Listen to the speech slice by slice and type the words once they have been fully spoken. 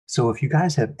So if you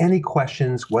guys have any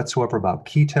questions whatsoever about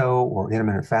keto or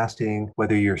intermittent fasting,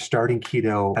 whether you're starting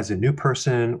keto as a new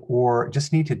person or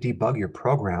just need to debug your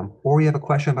program, or you have a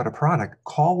question about a product,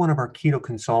 call one of our keto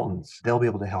consultants. They'll be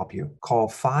able to help you. Call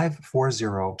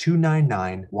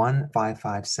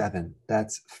 540-299-1557.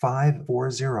 That's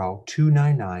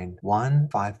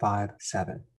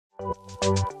 540-299-1557.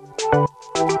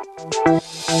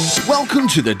 Welcome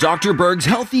to the Dr. Berg's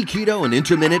Healthy Keto and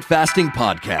Intermittent Fasting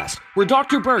Podcast, where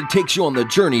Dr. Berg takes you on the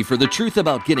journey for the truth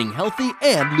about getting healthy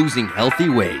and losing healthy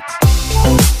weight.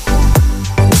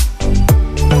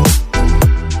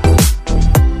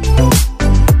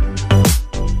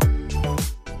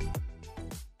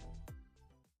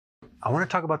 I want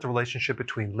to talk about the relationship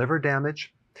between liver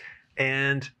damage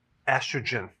and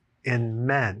estrogen in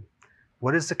men.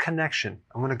 What is the connection?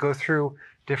 I'm going to go through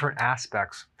different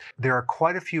aspects. There are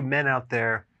quite a few men out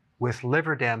there with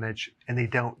liver damage and they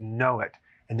don't know it.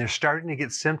 And they're starting to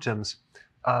get symptoms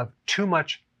of too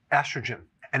much estrogen.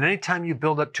 And anytime you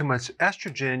build up too much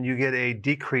estrogen, you get a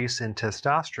decrease in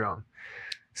testosterone.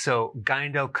 So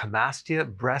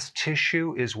gynecomastia, breast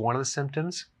tissue, is one of the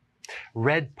symptoms.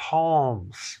 Red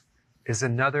palms is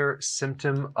another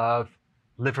symptom of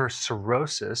liver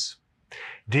cirrhosis.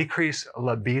 Decreased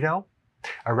libido,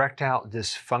 erectile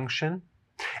dysfunction,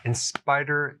 and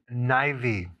spider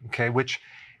nevi, okay, which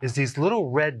is these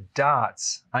little red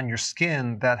dots on your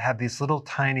skin that have these little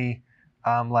tiny,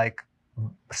 like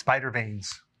spider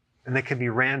veins. And they can be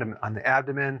random on the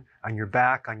abdomen, on your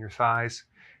back, on your thighs.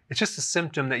 It's just a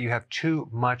symptom that you have too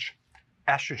much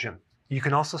estrogen. You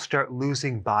can also start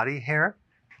losing body hair.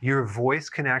 Your voice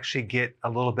can actually get a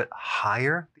little bit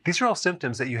higher. These are all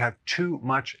symptoms that you have too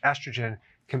much estrogen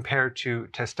compared to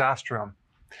testosterone.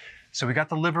 So we got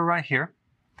the liver right here,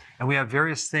 and we have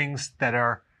various things that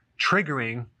are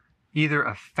triggering either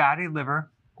a fatty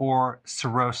liver or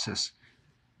cirrhosis.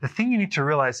 The thing you need to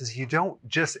realize is you don't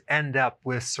just end up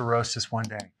with cirrhosis one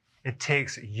day. It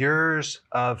takes years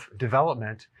of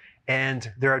development,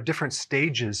 and there are different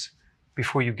stages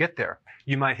before you get there.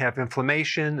 You might have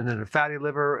inflammation and then a fatty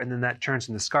liver, and then that turns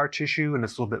into scar tissue, and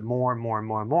it's a little bit more and more and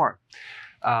more and more.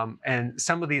 And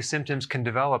some of these symptoms can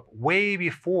develop way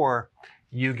before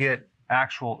you get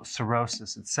actual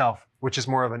cirrhosis itself, which is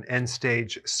more of an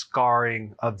end-stage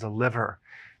scarring of the liver.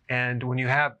 And when you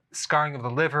have scarring of the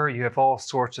liver, you have all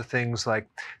sorts of things like,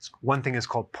 one thing is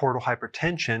called portal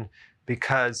hypertension,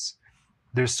 because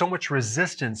there's so much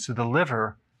resistance to the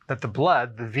liver that the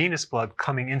blood, the venous blood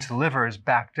coming into the liver, is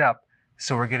backed up.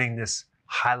 So we're getting this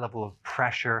high level of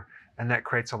pressure, and that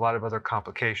creates a lot of other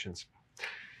complications.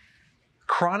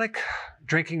 Chronic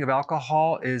drinking of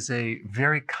alcohol is a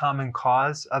very common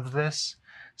cause of this.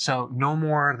 So no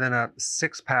more than a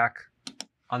 6-pack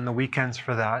on the weekends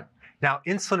for that. Now,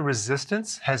 insulin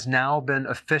resistance has now been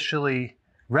officially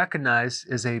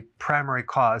recognized as a primary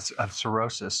cause of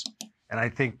cirrhosis. And I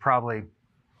think probably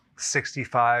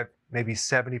 65, maybe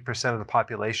 70% of the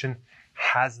population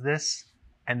has this,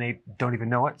 and they don't even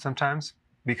know it sometimes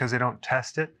because they don't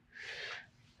test it.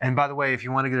 And by the way, if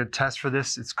you want to get a test for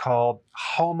this, it's called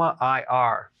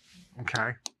HOMA-IR,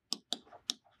 okay?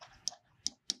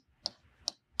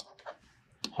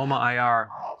 HOMA-IR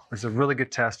is a really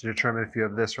good test to determine if you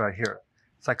have this right here.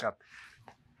 It's like a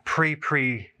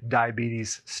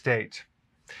pre-diabetes state.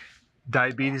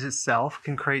 Diabetes itself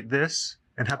can create this,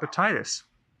 and hepatitis.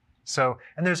 So,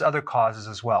 and there's other causes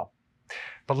as well.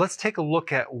 But let's take a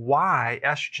look at why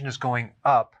estrogen is going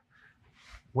up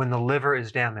when the liver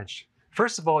is damaged.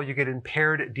 First of all, you get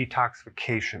impaired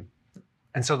detoxification.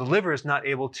 And so the liver is not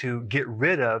able to get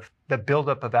rid of the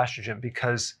buildup of estrogen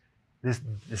because this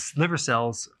liver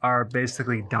cells are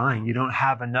basically dying. You don't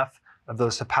have enough of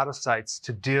those hepatocytes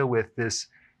to deal with this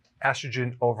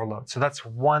estrogen overload. So that's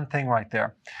one thing right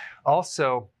there.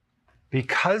 Also,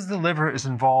 because the liver is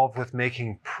involved with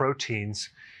making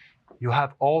proteins, you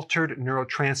have altered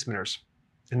neurotransmitters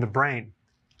in the brain.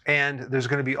 And there's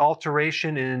going to be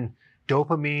alteration in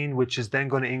dopamine, which is then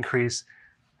going to increase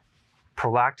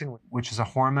prolactin, which is a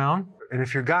hormone. And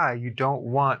if you're a guy, you don't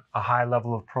want a high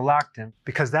level of prolactin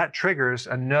because that triggers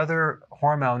another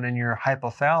hormone in your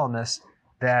hypothalamus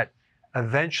that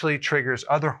eventually triggers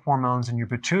other hormones in your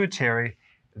pituitary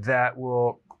that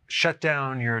will shut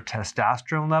down your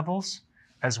testosterone levels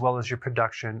as well as your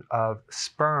production of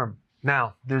sperm.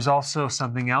 Now, there's also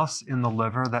something else in the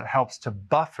liver that helps to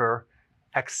buffer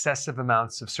excessive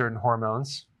amounts of certain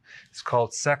hormones. It's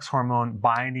called sex hormone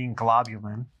binding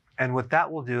globulin. And what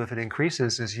that will do if it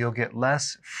increases is you'll get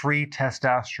less free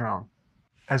testosterone,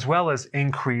 as well as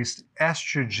increased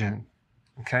estrogen.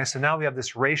 Okay, so now we have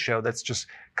this ratio that's just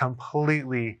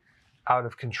completely out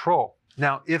of control.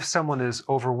 Now, if someone is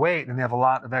overweight and they have a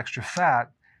lot of extra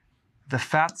fat, the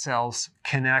fat cells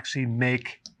can actually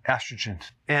make estrogen.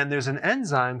 And there's an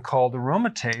enzyme called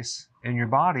aromatase in your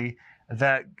body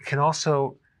that can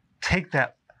also take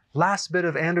that last bit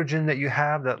of androgen that you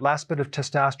have, that last bit of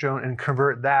testosterone, and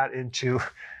convert that into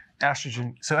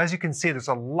estrogen. So as you can see, there's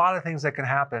a lot of things that can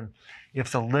happen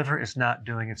if the liver is not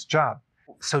doing its job.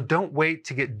 So don't wait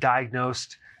to get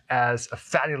diagnosed as a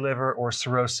fatty liver or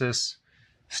cirrhosis.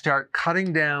 Start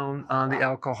cutting down on the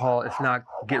alcohol, if not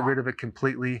get rid of it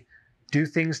completely. Do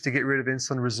things to get rid of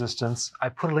insulin resistance. I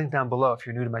put a link down below if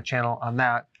you're new to my channel on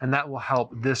that, and that will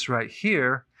help this right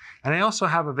here. And I also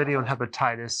have a video on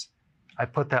hepatitis. I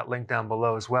put that link down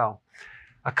below as well.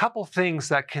 A couple things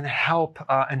that can help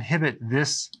inhibit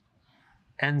this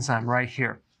enzyme right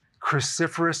here.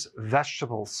 Cruciferous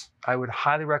vegetables. I would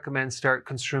highly recommend start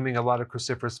consuming a lot of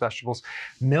cruciferous vegetables.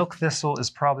 Milk thistle is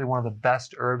probably one of the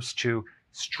best herbs to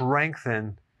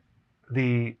strengthen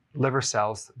the liver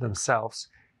cells themselves.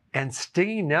 And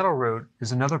stinging nettle root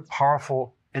is another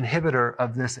powerful inhibitor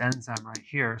of this enzyme right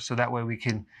here. So that way we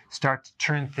can start to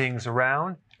turn things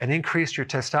around and increase your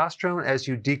testosterone as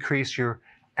you decrease your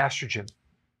estrogen.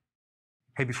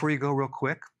 Hey, before you go real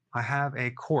quick, I have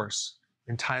a course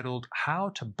entitled How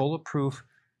to Bulletproof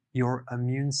Your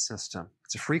Immune System.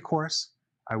 It's a free course.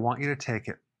 I want you to take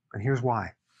it. And here's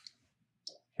why.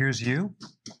 Here's you.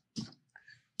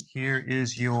 Here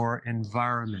is your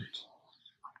environment.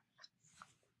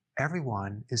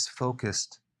 Everyone is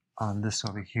focused on this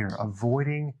over here,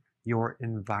 avoiding your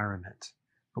environment.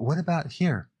 But what about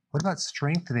here? What about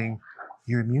strengthening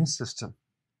your immune system?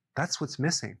 That's what's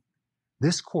missing.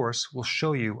 This course will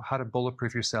show you how to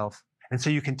bulletproof yourself. And so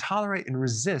you can tolerate and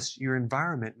resist your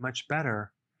environment much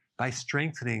better by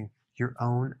strengthening your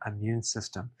own immune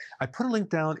system. I put a link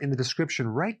down in the description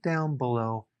right down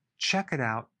below. Check it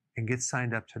out and get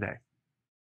signed up today.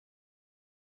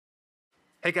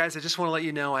 Hey guys, I just want to let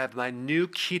you know I have my new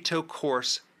keto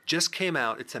course just came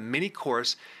out. It's a mini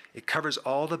course. It covers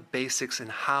all the basics and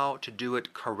how to do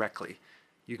it correctly.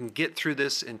 You can get through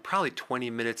this in probably 20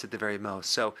 minutes at the very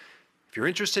most. So if you're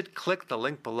interested, click the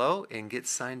link below and get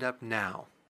signed up now.